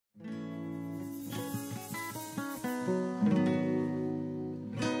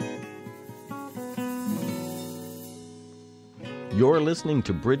You're listening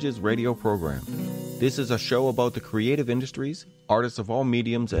to Bridges Radio Program. This is a show about the creative industries, artists of all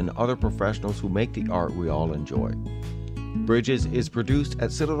mediums, and other professionals who make the art we all enjoy. Bridges is produced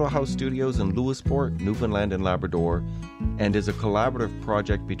at Citadel House Studios in Lewisport, Newfoundland and Labrador, and is a collaborative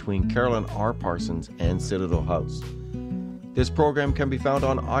project between Carolyn R. Parsons and Citadel House. This program can be found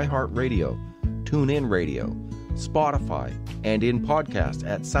on iHeartRadio, TuneIn Radio, Spotify, and in podcast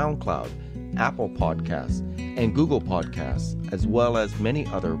at SoundCloud, Apple Podcasts, and Google Podcasts, as well as many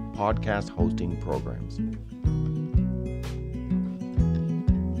other podcast hosting programs.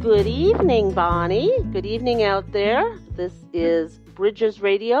 Good evening, Bonnie. Good evening out there. This is Bridges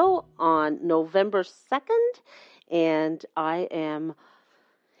Radio on November 2nd, and I am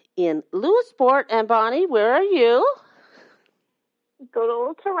in Lewisport. And Bonnie, where are you? Good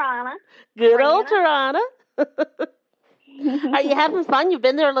old Toronto. Good old Toronto. Are you having fun? You've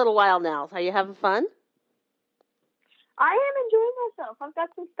been there a little while now. Are you having fun? I am enjoying myself. I've got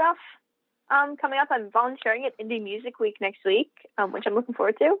some stuff coming up. I'm volunteering at Indie Music Week next week, which I'm looking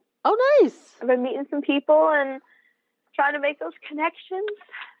forward to. Oh, nice. I've been meeting some people and trying to make those connections.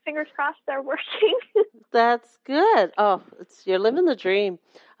 Fingers crossed they're working. That's good. Oh, you're living the dream.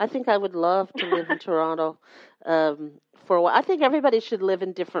 I think I would love to live in Toronto for a while. I think everybody should live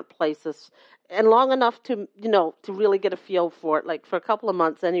in different places and long enough to really get a feel for it, like for a couple of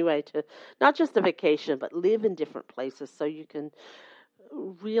months anyway, to not just a vacation, but live in different places so you can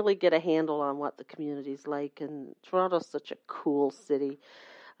really get a handle on what the community's like. And Toronto's such a cool city.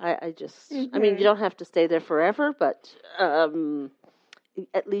 I mean, you don't have to stay there forever, but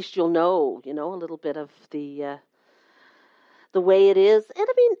at least you'll know a little bit of the way it is. And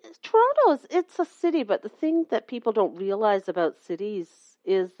I mean, it's a city, but the thing that people don't realize about cities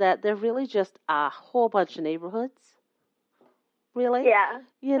is that they're really just a whole bunch of neighborhoods. Really? Yeah.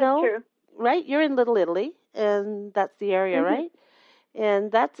 That's true. Right? You're in Little Italy, and that's the area, right?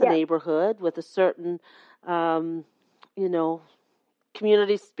 And that's a neighborhood with a certain,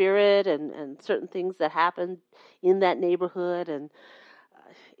 community spirit and certain things that happen in that neighborhood. And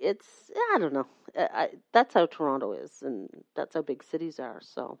I don't know. That's how Toronto is, and that's how big cities are.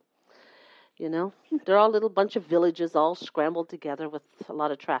 So, they're all a little bunch of villages all scrambled together with a lot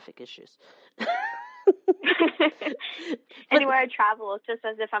of traffic issues. Anywhere I travel, it's just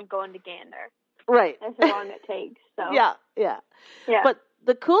as if I'm going to Gander. Right. That's how long it takes. So. Yeah. But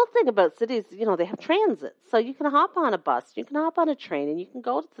the cool thing about cities, they have transit. So you can hop on a bus, you can hop on a train, and you can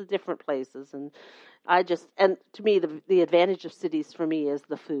go to the different places. And to me, the advantage of cities for me is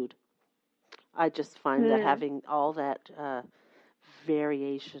the food. I just find that having all that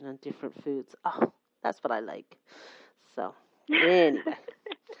variation and different foods, that's what I like. So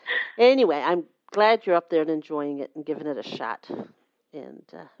anyway, I'm glad you're up there and enjoying it and giving it a shot and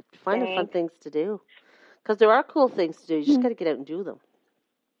finding fun things to do. Because there are cool things to do. You just got to get out and do them.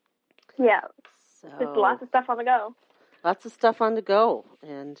 Yeah. So, there's lots of stuff on the go. Lots of stuff on the go.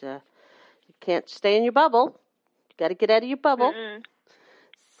 And you can't stay in your bubble. You got to get out of your bubble.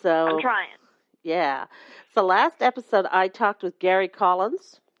 So I'm trying. Yeah. So last episode, I talked with Gary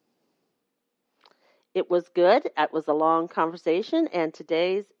Collins. It was good. It was a long conversation. And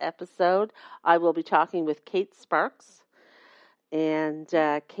today's episode, I will be talking with Kate Sparks. And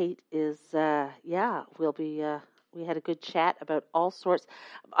Kate is, we had a good chat about all sorts.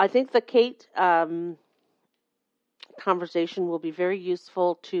 I think the Kate conversation will be very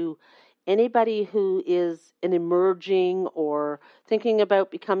useful to anybody who is an emerging or thinking about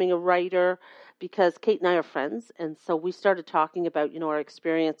becoming a writer, because Kate and I are friends, and so we started talking about, our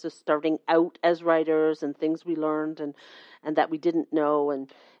experiences starting out as writers and things we learned and that we didn't know,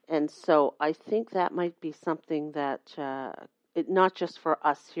 and so I think that might be something that not just for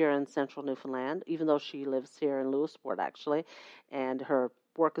us here in central Newfoundland, even though she lives here in Lewisport actually, and her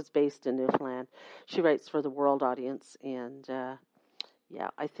work is based in Newfoundland. She writes for the world audience, and I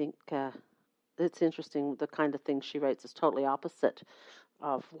think it's interesting. The kind of thing she writes is totally opposite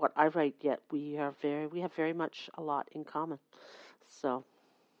of what I write, yet we have very much a lot in common. So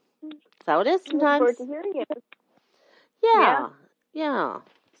that's how it is sometimes. I look forward to hearing it. Yeah.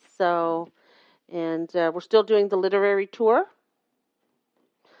 So, and we're still doing the literary tour.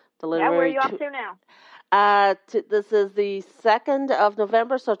 Where are you off to now? This is the 2nd of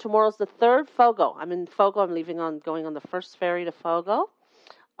November, so tomorrow's the 3rd. Fogo. I'm in Fogo. I'm going on the first ferry to Fogo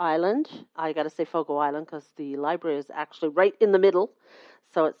Island. I got to say Fogo Island because the library is actually right in the middle,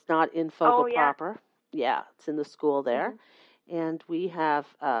 so it's not in Fogo proper. Yeah, it's in the school there. And we have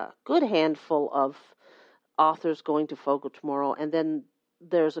a good handful of authors going to Fogo tomorrow, and then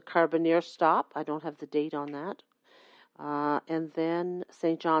there's a Carbonear stop. I don't have the date on that. And then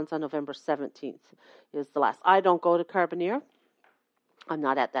St. John's on November 17th is the last. I don't go to Carbonear. I'm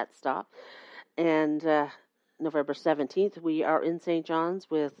not at that stop. And November 17th, we are in St. John's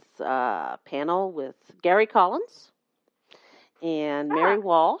with a panel with Gary Collins and Mary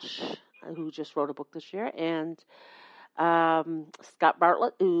Walsh, who just wrote a book this year, and Scott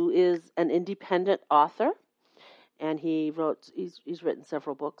Bartlett, who is an independent author. And he's written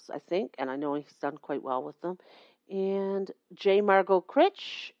several books, I think, and I know he's done quite well with them. And J. Margot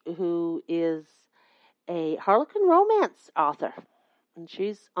Critch, who is a Harlequin romance author. And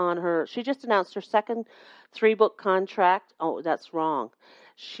she just announced her second 3-book contract. Oh, that's wrong.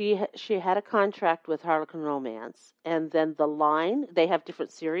 She had a contract with Harlequin Romance, and then they have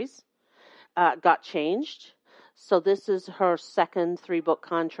different series, got changed. So this is her second 3-book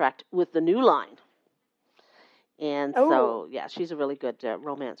contract with the new line. And so, yeah, she's a really good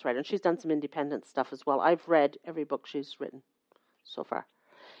romance writer. And she's done some independent stuff as well. I've read every book she's written so far.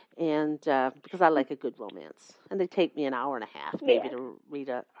 And because I like a good romance. And they take me an hour and a half maybe to read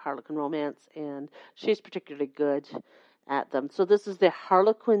a Harlequin romance. And she's particularly good at them. So this is the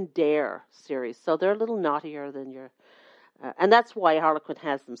Harlequin Dare series. So they're a little naughtier than your... and that's why Harlequin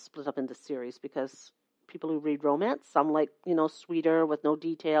has them split up into series, because people who read romance, some like, sweeter with no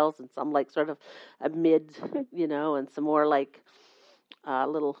details, and some like sort of a mid, and some more like a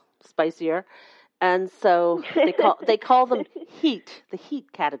little spicier. And so they call them the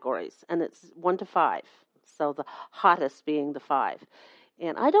heat categories, and it's 1 to 5. So the hottest being the 5.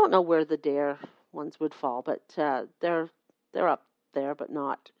 And I don't know where the Dare ones would fall, but they're up there, but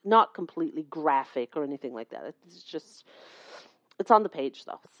not completely graphic or anything like that. It's on the page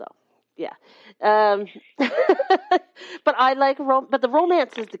though, so. Yeah. But I like but the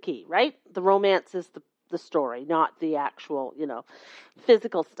romance is the key, right? The romance is the story, not the actual,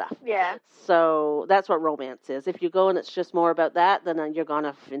 physical stuff. Yeah. So that's what romance is. If you go and it's just more about that, then you're going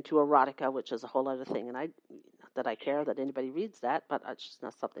into erotica, which is a whole other thing. And not that I care that anybody reads that, but it's just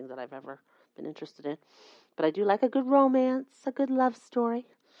not something that I've ever been interested in. But I do like a good romance, a good love story.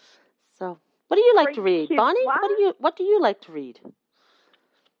 So, what do you like to read, Bonnie? What do you like to read?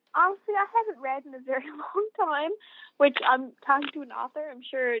 Honestly, I haven't read in a very long time, which I'm talking to an author. I'm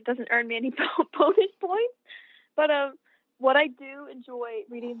sure it doesn't earn me any bonus points. But what I do enjoy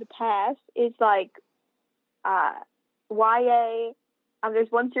reading in the past is like YA. There's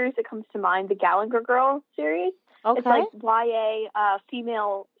one series that comes to mind, the Gallagher Girl series. Okay. It's like YA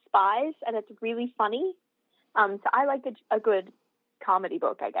female spies, and it's really funny. So I like a good comedy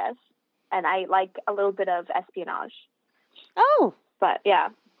book, I guess. And I like a little bit of espionage. Oh. But, yeah.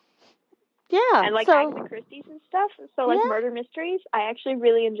 Yeah. And like Agatha Christie's and stuff. So like murder mysteries, I actually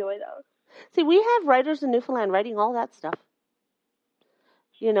really enjoy those. See, we have writers in Newfoundland writing all that stuff.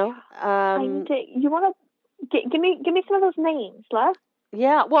 I need to. You want to give me some of those names, love?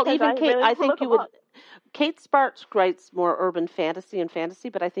 Yeah. Well, even Kate, really I think you would. Kate Sparks writes more urban fantasy,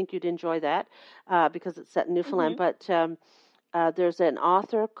 but I think you'd enjoy that because it's set in Newfoundland. Mm-hmm. But there's an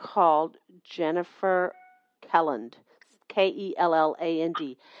author called Jennifer Kelland.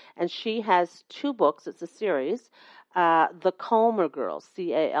 Kelland, and she has 2 books. It's a series, The Calmer Girls,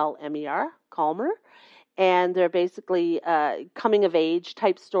 Calmer, Calmer, and they're basically coming of age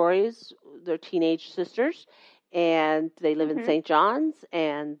type stories. They're teenage sisters, and they live in St. John's,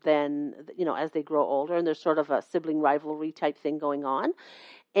 and then as they grow older, and there's sort of a sibling rivalry type thing going on,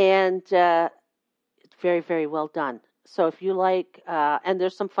 and it's very, very well done. So if you like, and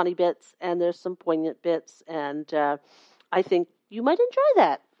there's some funny bits, and there's some poignant bits, and I think you might enjoy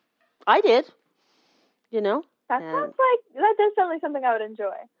that. I did, That sounds like, that does sound like something I would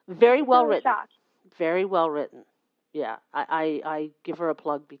enjoy. Very well written. Very well written. Yeah, I give her a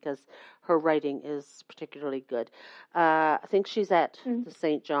plug because her writing is particularly good. I think she's at the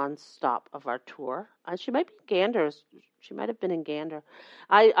St. John's stop of our tour. She might be in Gander. She might have been in Gander.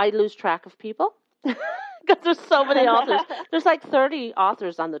 I lose track of people. Because there's so many authors. There's like 30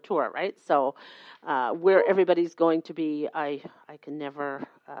 authors on the tour, right? So where everybody's going to be, I can never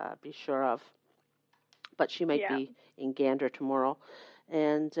be sure of. But she might be in Gander tomorrow,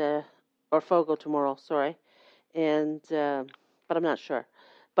 and or Fogo tomorrow, sorry. And but I'm not sure.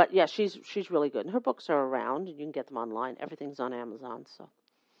 But yeah, she's really good. And her books are around, and you can get them online. Everything's on Amazon. So,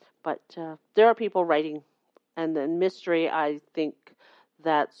 but there are people writing, and then mystery. I think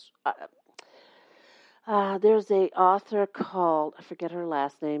that's. There's a author called, I forget her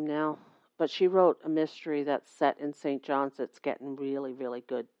last name now, but she wrote a mystery that's set in St. John's that's getting really, really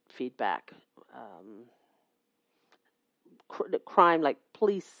good feedback. Crime, like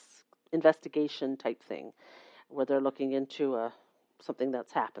police investigation type thing, where they're looking into something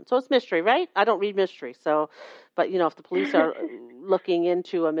that's happened. So it's mystery, right? I don't read mystery. So, but, if the police are looking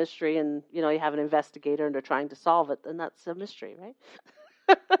into a mystery and, you have an investigator and they're trying to solve it, then that's a mystery, right?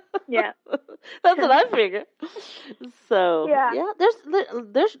 Yeah. That's what I figure. So, Yeah.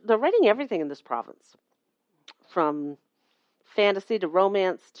 they're writing everything in this province, from fantasy to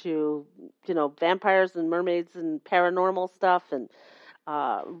romance to, vampires and mermaids and paranormal stuff and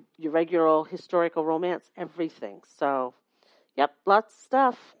your regular historical romance, everything. So, yep, lots of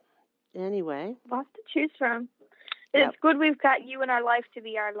stuff. Anyway. Lots to choose from. Yep. It's good we've got you in our life to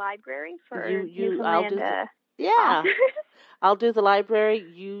be our library for Newfoundland yeah. I'll do the library,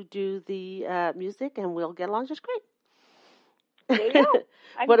 you do the music, and we'll get along just great. There you go.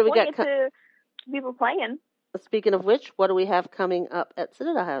 What do we got? To people playing. Speaking of which, what do we have coming up at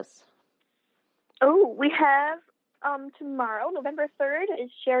Citadel House? Oh, we have tomorrow, November 3rd, is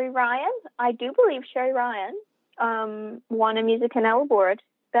Sherry Ryan. I do believe Sherry Ryan won a Music NL award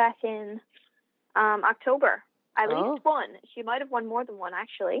back in October. At least one. She might have won more than one,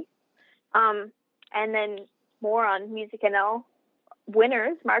 actually. And then more on Music NL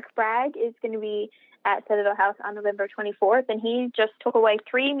winners. Mark Bragg is going to be at Citadel House on November 24th, and he just took away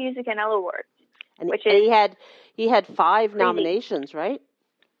 3 Music NL awards. And he had 5 nominations, right?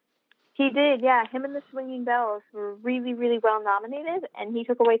 He did, yeah. Him and the Swinging Bells were really, really well nominated, and he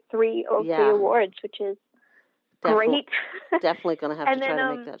took away 3 awards, which is great. Definitely going to have to try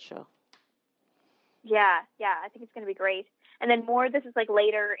to make that show. Yeah, I think it's going to be great. And then more, this is like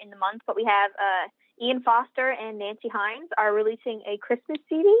later in the month, but we have Ian Foster and Nancy Hines are releasing a Christmas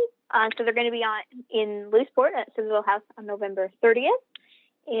CD. So they're going to be in Lewisburg at Citadel House on November 30th,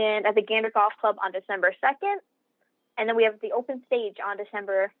 and at the Gander Golf Club on December 2nd. And then we have the open stage on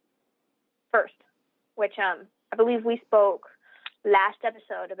December 1st, which I believe we spoke last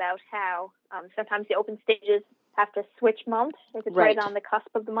episode about how sometimes the open stages have to switch months if it's right on the cusp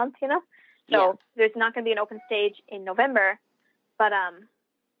of the month, So there's not going to be an open stage in November, but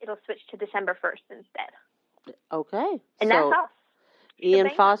it'll switch to December 1st instead. Okay. And that's us. Ian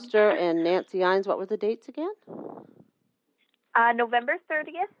Foster and Nancy Hines, what were the dates again? November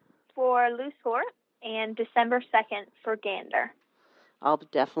 30th for Lewisburg and December 2nd for Gander. I'll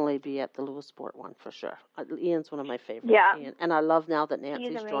definitely be at the Lewisburg one for sure. Ian's one of my favorites. Yeah. Ian. And I love now that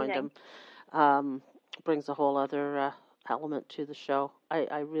Nancy's joined him. Brings a whole other element to the show.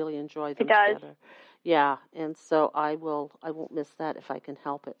 I really enjoy them together. Yeah, and so I won't miss that if I can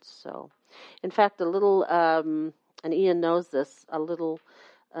help it. So, in fact, a little, and Ian knows this, a little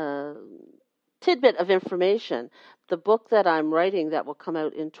tidbit of information. The book that I'm writing that will come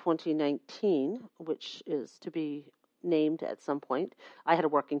out in 2019, which is to be named at some point. I had a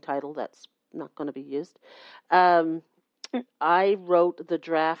working title that's not going to be used. I wrote the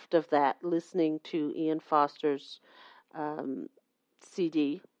draft of that listening to Ian Foster's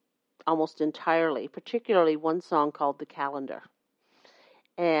CD almost entirely, particularly one song called The Calendar.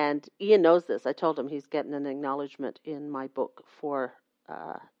 And Ian knows this. I told him he's getting an acknowledgement in my book for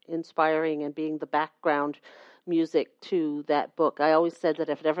inspiring and being the background music to that book. I always said that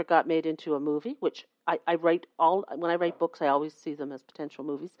if it ever got made into a movie, which I write when I write books, I always see them as potential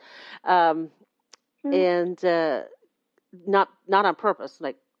movies. And not on purpose.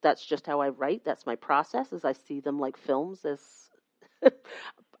 Like, that's just how I write. That's my process, is I see them like films as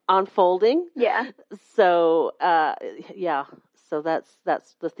unfolding. Yeah. So, so that's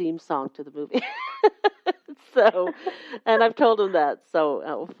the theme song to the movie. So, and I've told him that. So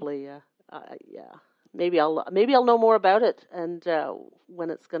hopefully, maybe I'll know more about it and when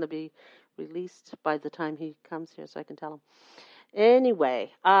it's going to be released by the time he comes here, so I can tell him.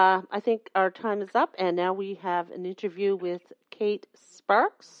 Anyway, I think our time is up, and now we have an interview with Kate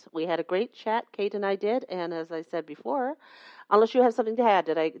Sparks. We had a great chat, Kate and I did, and as I said before, unless you have something to add,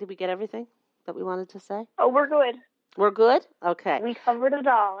 did we get everything that we wanted to say? Oh, we're good. We're good? Okay. We covered it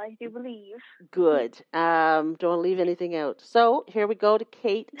all, I do believe. Good. Don't leave anything out. So here we go to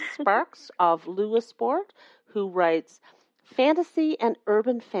Kate Sparks of Lewisburg, who writes fantasy and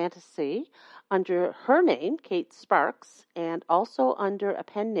urban fantasy under her name, Kate Sparks, and also under a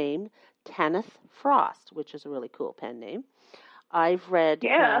pen name, Tanith Frost, which is a really cool pen name. I've read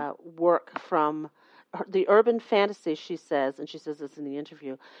work from the urban fantasy, she says, and she says this in the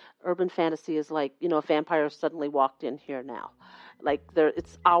interview, urban fantasy is like, if vampires suddenly walked in here now. Like,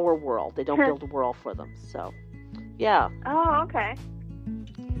 it's our world. They don't build a world for them. So, yeah. Oh, okay.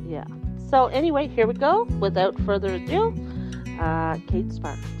 Yeah. So, anyway, here we go. Without further ado, Kate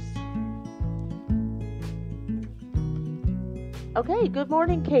Sparks. Okay, good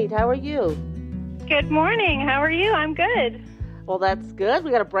morning, Kate. How are you? Good morning. How are you? I'm good. Well, that's good.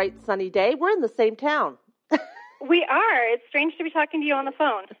 We got a bright, sunny day. We're in the same town. We are. It's strange to be talking to you on the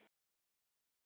phone.